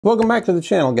Welcome back to the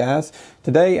channel, guys.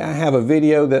 Today I have a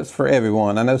video that's for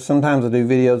everyone. I know sometimes I do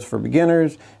videos for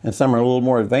beginners and some are a little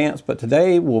more advanced, but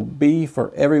today will be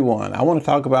for everyone. I want to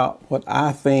talk about what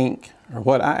I think, or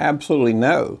what I absolutely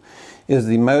know, is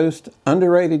the most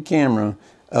underrated camera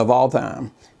of all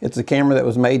time. It's a camera that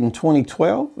was made in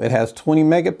 2012. It has 20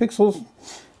 megapixels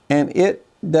and it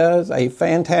does a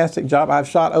fantastic job. I've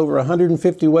shot over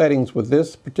 150 weddings with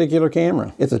this particular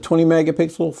camera. It's a 20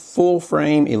 megapixel full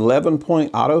frame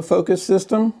 11-point autofocus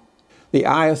system. The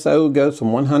ISO goes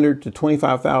from 100 to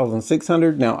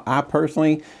 25,600. Now I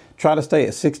personally try to stay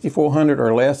at 6,400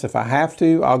 or less if I have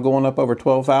to. I'll go on up over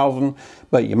 12,000,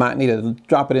 but you might need to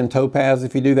drop it in topaz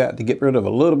if you do that to get rid of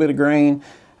a little bit of grain,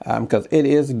 because it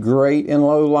is great in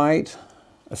low light.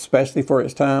 Especially for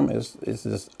its time. It's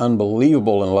just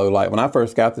unbelievable in low light. When I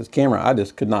first got this camera, I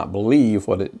just could not believe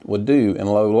what it would do in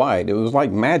low light. It was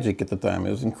like magic at the time. It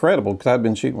was incredible because I'd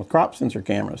been shooting with crop sensor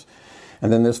cameras.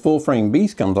 And then this full frame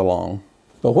beast comes along.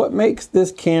 But what makes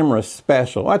this camera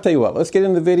special? I tell you what, let's get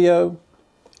into the video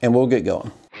and we'll get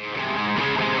going.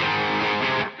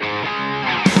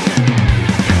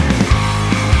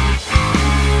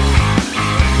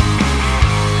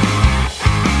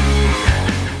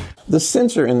 The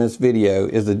sensor in this video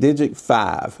is the Digic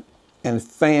 5 and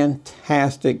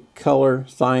fantastic color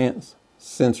science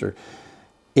sensor.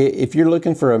 If you're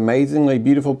looking for amazingly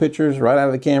beautiful pictures right out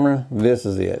of the camera, this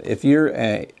is it. If you're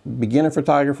a beginner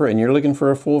photographer and you're looking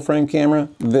for a full frame camera,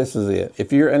 this is it.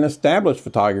 If you're an established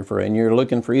photographer and you're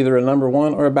looking for either a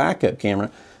 #1 or a backup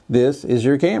camera, this is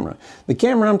your camera. The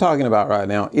camera I'm talking about right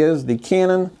now is the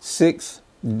Canon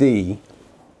 6D.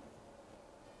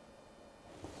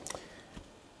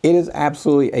 It is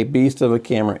absolutely a beast of a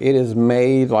camera. It is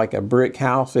made like a brick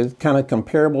house. It's kind of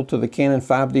comparable to the Canon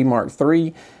 5D Mark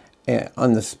III.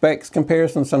 On the specs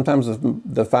comparison, sometimes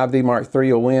the 5D Mark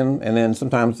III will win, and then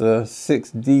sometimes the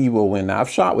 6D will win. Now, I've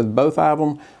shot with both of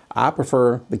them. I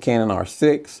prefer the Canon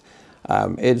R6.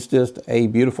 It's just a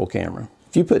beautiful camera.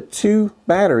 If you put 2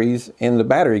 batteries in the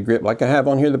battery grip, like I have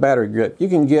on here, the battery grip, you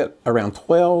can get around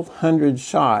 1,200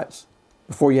 shots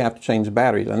before you have to change the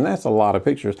batteries, and that's a lot of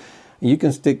pictures. You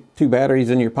can stick 2 batteries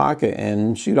in your pocket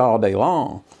and shoot all day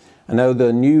long. I know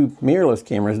the new mirrorless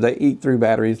cameras, they eat through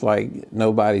batteries like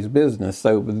nobody's business.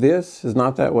 So this is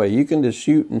not that way. You can just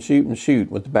shoot and shoot and shoot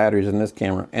with the batteries in this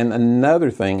camera. And another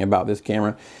thing about this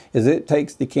camera is it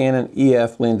takes the Canon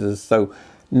EF lenses. So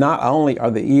not only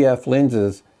are the EF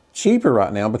lenses cheaper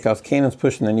right now because Canon's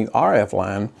pushing the new RF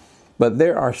line, but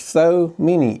there are so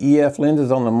many EF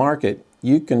lenses on the market,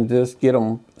 you can just get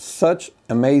them such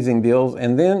amazing deals.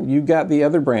 And then you got the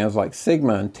other brands like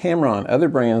Sigma and Tamron, other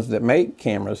brands that make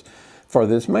cameras for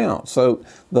this mount. So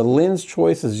the lens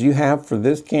choices you have for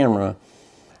this camera,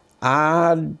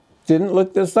 I didn't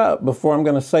look this up before I'm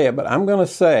gonna say it, but I'm gonna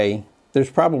say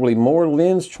there's probably more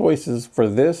lens choices for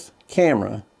this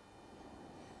camera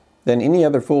than any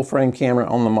other full frame camera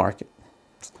on the market.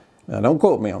 Now, don't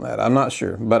quote me on that. I'm not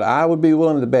sure, but I would be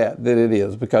willing to bet that it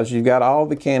is, because you've got all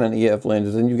the Canon EF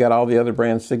lenses and you've got all the other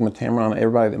brands, Sigma, Tamron,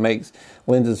 everybody that makes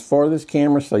lenses for this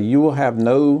camera. So you will have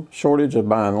no shortage of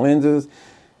buying lenses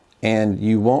and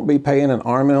you won't be paying an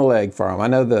arm and a leg for them. I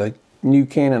know the new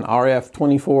Canon RF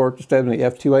 24-70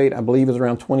 f2.8, I believe, is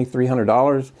around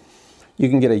 $2,300. You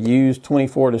can get a used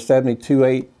 24-70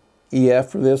 2.8 EF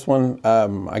for this one.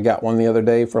 I got one the other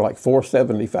day for like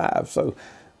 $475. So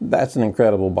that's an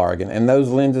incredible bargain. And those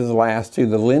lenses last too.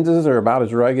 The lenses are about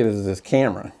as rugged as this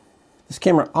camera. This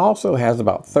camera also has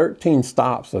about 13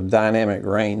 stops of dynamic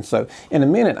range. So in a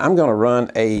minute, I'm going to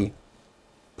run a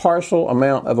partial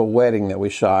amount of a wedding that we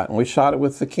shot. And we shot it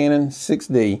with the Canon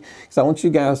 6D. So I want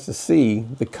you guys to see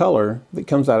the color that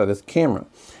comes out of this camera.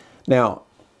 Now,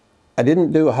 I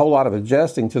didn't do a whole lot of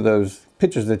adjusting to those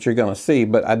pictures that you're going to see,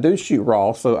 but I do shoot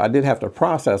RAW, so I did have to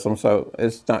process them, so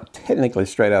it's not technically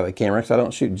straight out of the camera, because I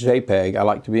don't shoot JPEG. I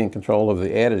like to be in control of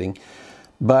the editing.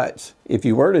 But if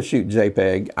you were to shoot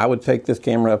JPEG, I would take this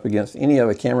camera up against any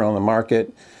other camera on the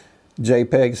market.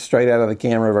 JPEG straight out of the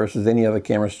camera versus any other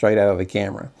camera straight out of the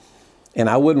camera. And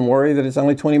I wouldn't worry that it's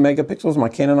only 20 megapixels. My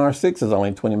Canon R6 is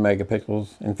only 20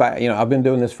 megapixels. In fact, you know, I've been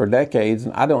doing this for decades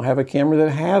and I don't have a camera that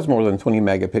has more than 20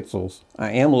 megapixels.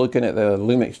 I am looking at the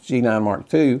Lumix G9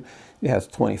 Mark II. It has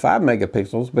 25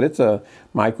 megapixels, but it's a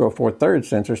micro four thirds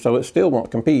sensor, so it still won't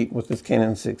compete with this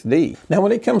Canon 6D. Now,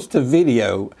 when it comes to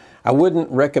video, I wouldn't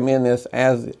recommend this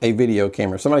as a video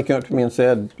camera. Somebody came up to me and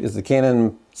said, is the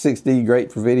Canon 6D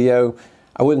great for video?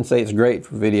 I wouldn't say it's great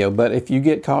for video, but if you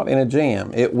get caught in a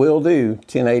jam, it will do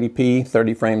 1080p,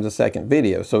 30 frames a second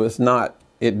video. So it's not,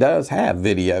 it does have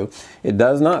video. It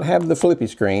does not have the flippy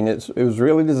screen. It was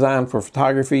really designed for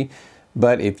photography,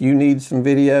 but if you need some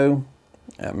video,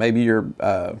 maybe your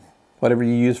whatever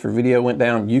you use for video went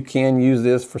down, you can use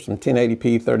this for some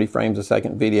 1080p 30 frames a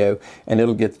second video and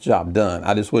it'll get the job done.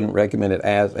 I just wouldn't recommend it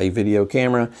as a video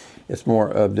camera. It's more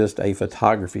of just a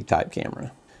photography type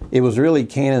camera. It was really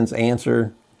Canon's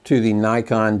answer to the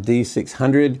Nikon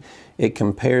D600. It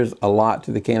compares a lot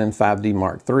to the Canon 5D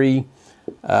Mark III.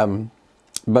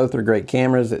 Both are great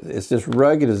cameras. It's just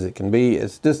rugged as it can be.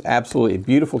 It's just absolutely a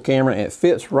beautiful camera, and it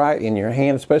fits right in your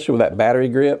hand, especially with that battery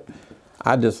grip.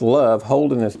 I just love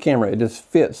holding this camera. It just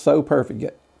fits so perfect.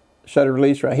 Get shutter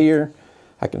release right here.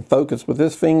 I can focus with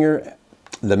this finger.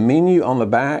 The menu on the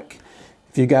back,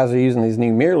 if you guys are using these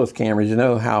new mirrorless cameras, you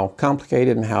know how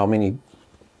complicated and how many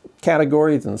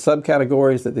categories and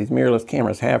subcategories that these mirrorless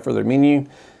cameras have for their menu.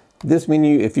 This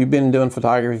menu, if you've been doing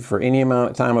photography for any amount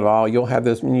of time at all, you'll have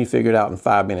this menu figured out in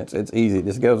 5 minutes. It's easy. It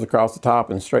just goes across the top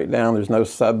and straight down. There's no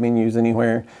sub menus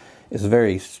anywhere. It's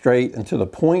very straight and to the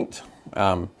point.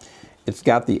 It's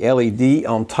got the LED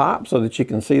on top so that you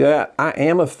can see that. I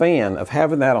am a fan of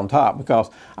having that on top because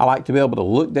I like to be able to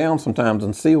look down sometimes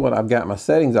and see what I've got my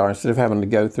settings are instead of having to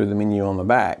go through the menu on the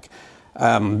back.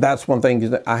 That's one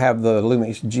thing. I have the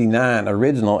Lumix G9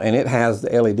 original and it has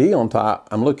the LED on top.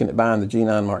 I'm looking at buying the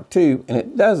G9 Mark II and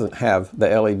it doesn't have the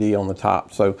LED on the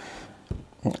top. So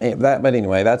but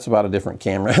anyway, that's about a different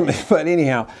camera. But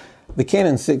anyhow, the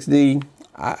Canon 6D,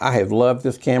 I have loved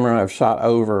this camera. I've shot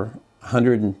over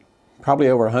 100, probably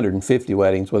over 150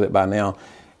 weddings with it by now.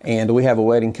 And we have a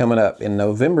wedding coming up in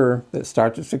November that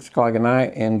starts at 6 o'clock at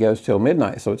night and goes till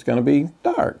midnight. So it's going to be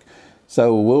dark.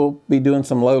 So we'll be doing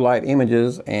some low light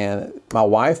images, and my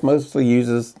wife mostly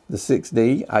uses the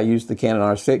 6D. I use the Canon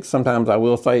R6. Sometimes I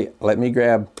will say, let me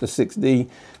grab the 6D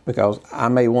because I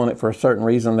may want it for a certain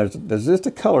reason. There's just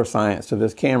a color science to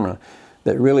this camera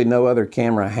that really no other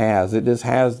camera has. It just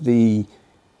has the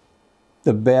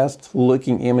best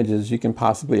looking images you can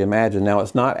possibly imagine. Now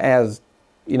it's not as,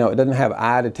 you know, it doesn't have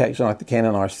eye detection like the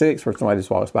Canon R6 where somebody just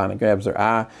walks by and grabs their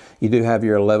eye. You do have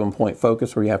your 11-point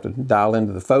focus where you have to dial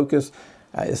into the focus.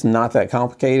 It's not that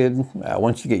complicated.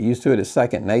 Once you get used to it, it's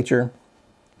second nature.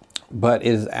 But it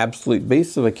is absolute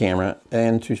beast of a camera.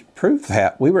 And to prove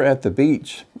that, we were at the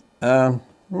beach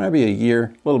maybe a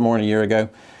little more than a year ago,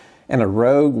 and a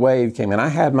rogue wave came in. I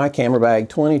had my camera bag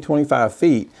 20, 25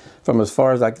 feet from as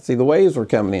far as I could see the waves were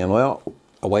coming in. Well,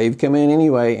 a wave came in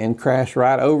anyway and crashed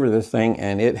right over this thing,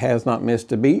 and it has not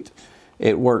missed a beat.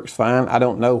 It works fine. I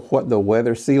don't know what the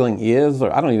weather sealing is,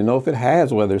 or I don't even know if it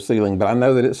has weather sealing, but I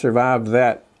know that it survived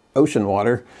that ocean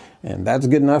water, and that's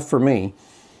good enough for me.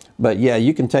 But yeah,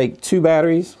 you can take 2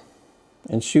 batteries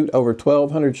and shoot over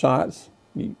 1,200 shots.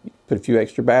 You put a few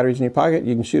extra batteries in your pocket,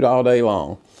 you can shoot all day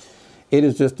long. It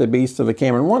is just a beast of a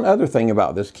camera. And one other thing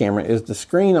about this camera is the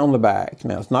screen on the back.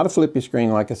 Now, it's not a flippy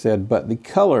screen, like I said, but the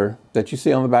color that you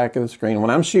see on the back of the screen, when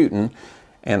I'm shooting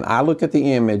and I look at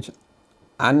the image,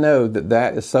 I know that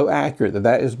that is so accurate that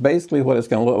that is basically what it's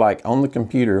going to look like on the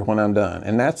computer when I'm done.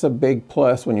 And that's a big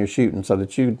plus when you're shooting, so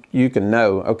that you can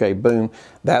know, okay, boom,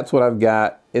 that's what I've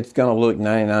got. It's going to look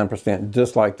 99%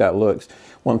 just like that looks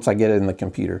once I get it in the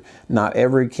computer. Not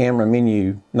every camera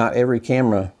menu, not every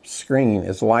camera screen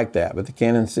is like that, but the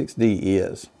Canon 6D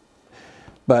is.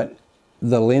 But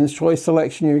the lens choice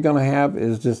selection you're going to have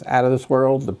is just out of this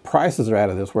world. The prices are out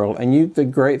of this world. And the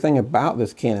great thing about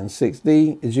this Canon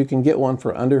 6D is you can get one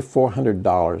for under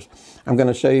 $400. I'm going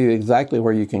to show you exactly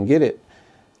where you can get it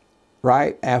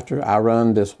right after I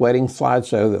run this wedding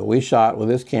slideshow that we shot with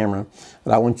this camera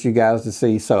that I want you guys to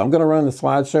see. So I'm going to run the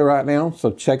slideshow right now. So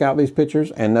check out these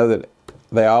pictures and know that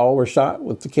they all were shot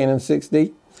with the Canon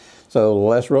 6D. So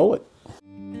let's roll it.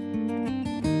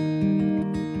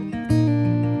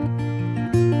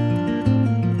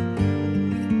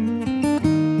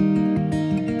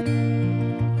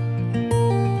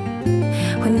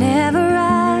 Whenever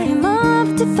I'm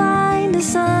off to find a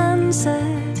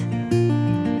sunset,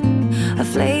 a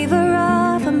flavor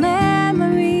of a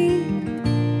memory,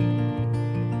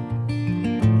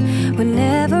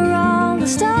 whenever all the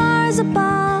stars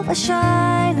above are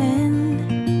shining,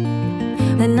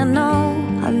 then I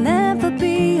know I'll never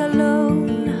be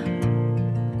alone.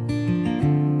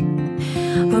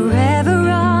 Wherever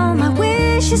all my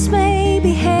wishes may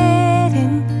be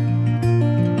heading,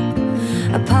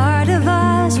 a part of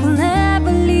us will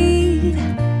never leave.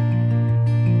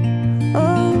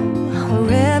 Oh,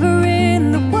 wherever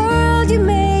in the world you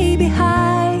may be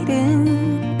hiding,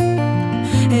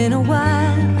 in a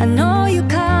while I know you're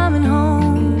coming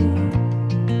home.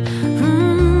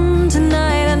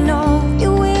 Tonight I know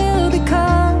you will be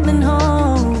coming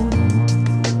home.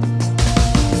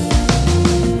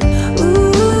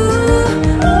 Ooh,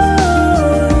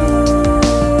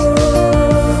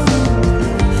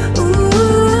 ooh,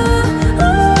 ooh.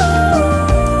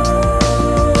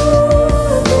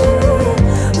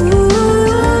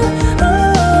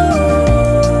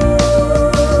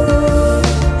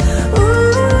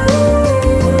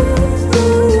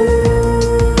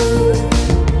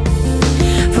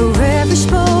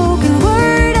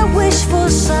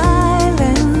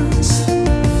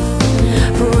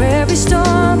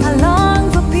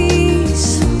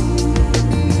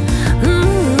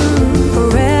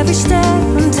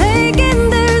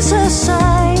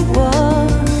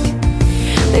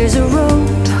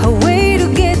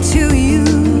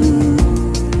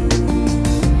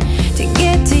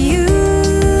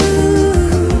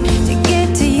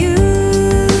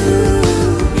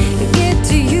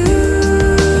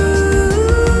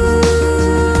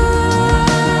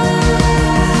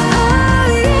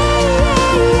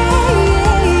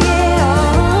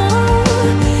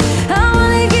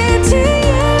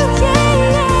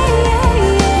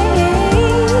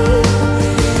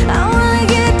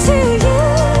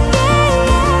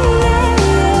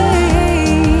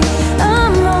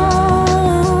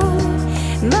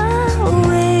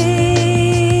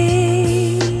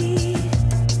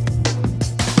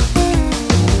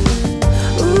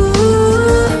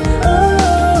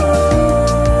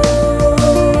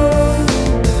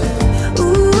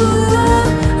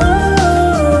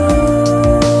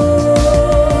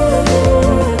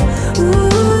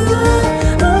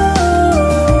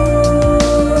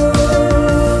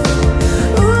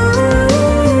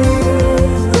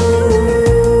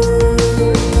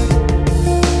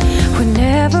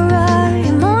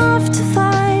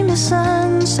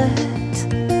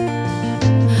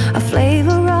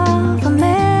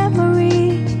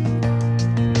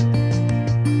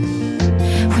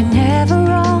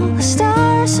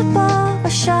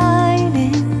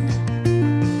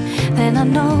 I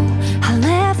know I'll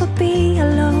never be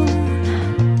alone.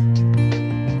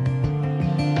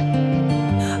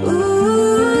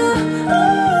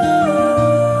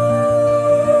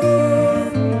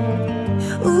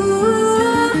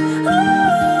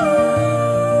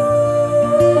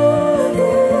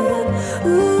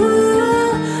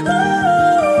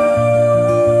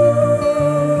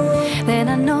 Then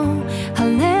I know I'll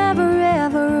never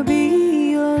ever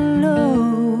be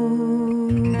alone.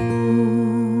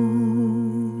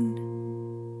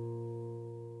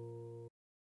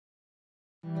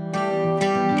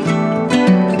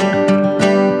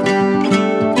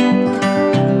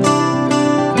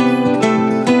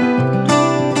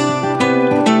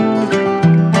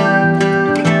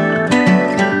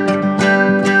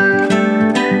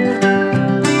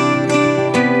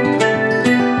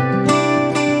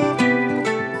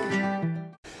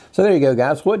 So there you go,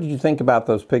 guys. What did you think about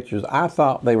those pictures? I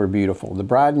thought they were beautiful. The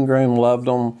bride and groom loved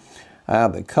them.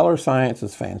 The color science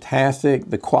is fantastic.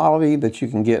 The quality that you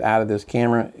can get out of this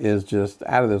camera is just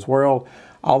out of this world.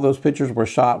 All those pictures were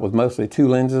shot with mostly two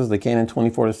lenses, the Canon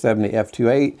 24-70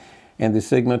 f2.8 and the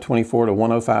Sigma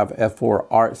 24-105 f4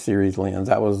 Art Series lens.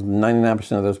 That was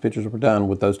 99% of those pictures were done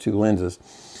with those two lenses.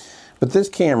 But this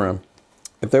camera,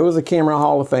 if there was a camera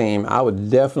Hall of Fame, I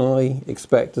would definitely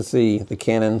expect to see the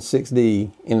Canon 6D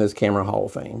in this camera Hall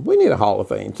of Fame. We need a Hall of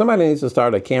Fame. Somebody needs to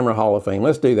start a camera Hall of Fame.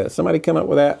 Let's do that. Somebody come up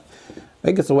with that.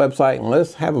 Make us a website and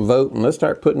let's have a vote and let's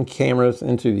start putting cameras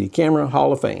into the camera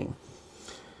Hall of Fame.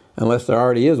 Unless there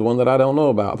already is one that I don't know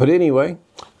about. But anyway,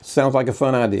 sounds like a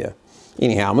fun idea.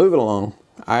 Anyhow, moving along.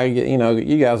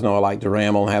 You guys know I like to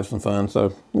ramble and have some fun,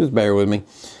 so just bear with me.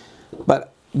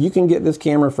 But you can get this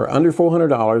camera for under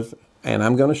 $400. And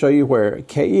I'm going to show you where.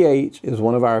 KEH is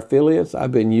one of our affiliates.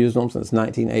 I've been using them since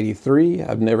 1983.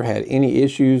 I've never had any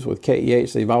issues with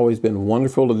KEH. They've always been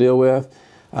wonderful to deal with.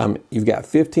 You've got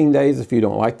 15 days if you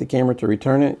don't like the camera to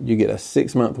return it. You get a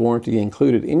 6-month warranty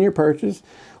included in your purchase,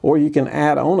 or you can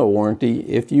add on a warranty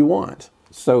if you want.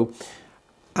 So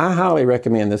I highly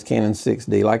recommend this Canon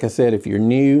 6D. Like I said, if you're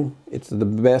new, it's the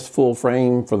best full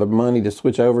frame for the money to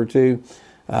switch over to.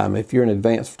 If you're an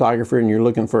advanced photographer and you're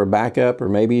looking for a backup, or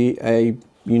maybe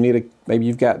maybe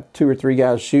you've got 2 or 3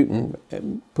 guys shooting,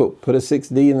 put a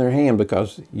 6D in their hand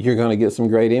because you're going to get some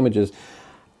great images.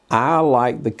 I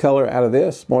like the color out of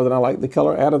this more than I like the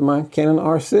color out of my Canon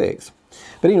R6.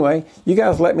 But anyway, you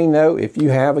guys let me know if you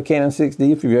have a Canon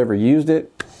 6D, if you've ever used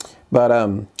it. But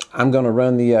I'm going to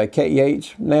run the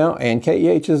KEH now, and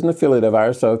KEH is an affiliate of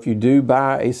ours, so if you do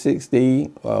buy a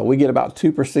 6D, we get about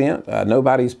 2%.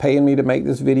 Nobody's paying me to make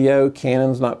this video.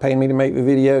 Canon's not paying me to make the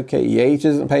video. KEH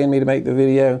isn't paying me to make the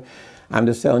video. I'm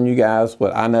just telling you guys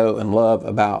what I know and love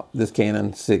about this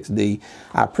Canon 6D.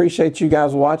 I appreciate you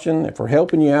guys watching. If we're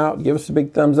helping you out, give us a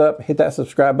big thumbs up, hit that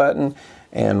subscribe button,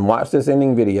 and watch this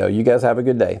ending video. You guys have a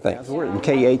good day. Thanks. We're in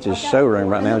KEH's showroom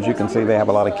right now. As you can see, they have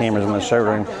a lot of cameras in the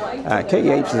showroom.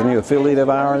 KEH is a new affiliate of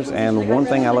ours, and one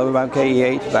thing I love about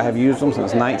KEH is I have used them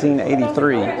since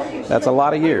 1983. That's a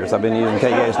lot of years I've been using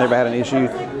KEH, never had an issue.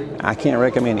 I can't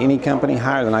recommend any company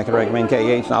higher than I could recommend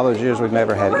KEH. In all those years, we've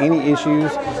never had any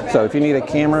issues. So if you need a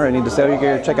camera or need to sell your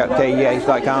gear, check out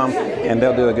KEH.com, and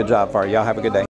they'll do a good job for you. Y'all have a good day.